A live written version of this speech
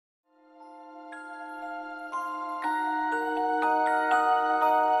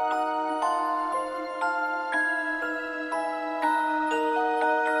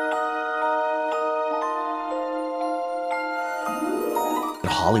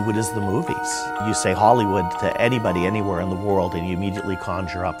Hollywood is the movies. You say Hollywood to anybody, anywhere in the world, and you immediately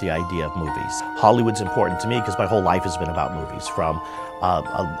conjure up the idea of movies. Hollywood's important to me because my whole life has been about movies, from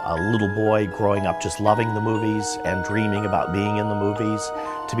a little boy growing up just loving the movies and dreaming about being in the movies.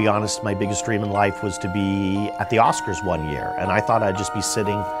 To be honest, my biggest dream in life was to be at the Oscars one year, and I thought I'd just be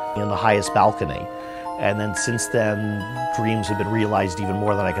sitting in the highest balcony. And then since then, dreams have been realized even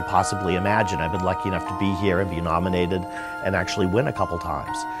more than I could possibly imagine. I've been lucky enough to be here and be nominated and actually win a couple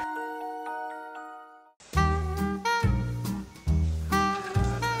times.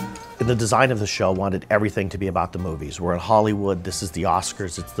 In the design of the show, I wanted everything to be about the movies. We're in Hollywood, this is the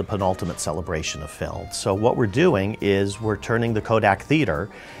Oscars, it's the penultimate celebration of film. So what we're doing is we're turning the Kodak Theater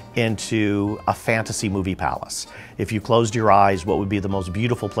into a fantasy movie palace. If you closed your eyes, what would be the most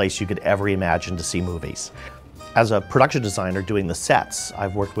beautiful place you could ever imagine to see movies? As a production designer doing the sets,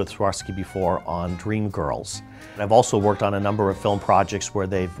 I've worked with Swarovski before on Dreamgirls. I've also worked on a number of film projects where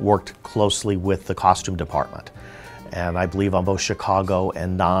they've worked closely with the costume department. And I believe on both Chicago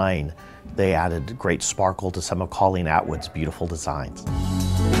and 9, they added great sparkle to some of Colleen Atwood's beautiful designs.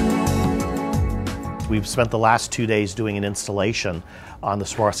 We've spent the last 2 days doing an installation on the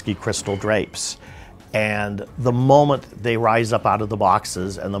Swarovski crystal drapes. And the moment they rise up out of the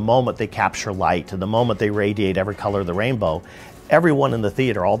boxes, and the moment they capture light, and the moment they radiate every color of the rainbow, everyone in the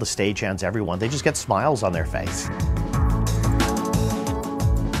theater, all the stagehands, everyone, they just get smiles on their face.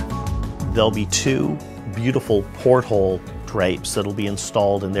 There'll be 2 beautiful porthole drapes that'll be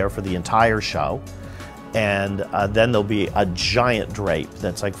installed in there for the entire show. And then there'll be a giant drape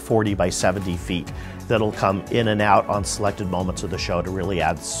that's like 40 by 70 feet that'll come in and out on selected moments of the show to really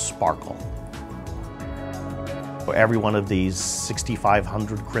add sparkle. Every one of these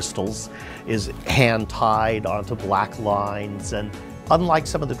 6,500 crystals is hand-tied onto black lines, and unlike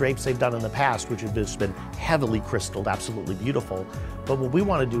some of the drapes they've done in the past, which have just been heavily crystalled, absolutely beautiful, but what we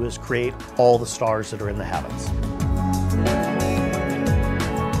want to do is create all the stars that are in the heavens.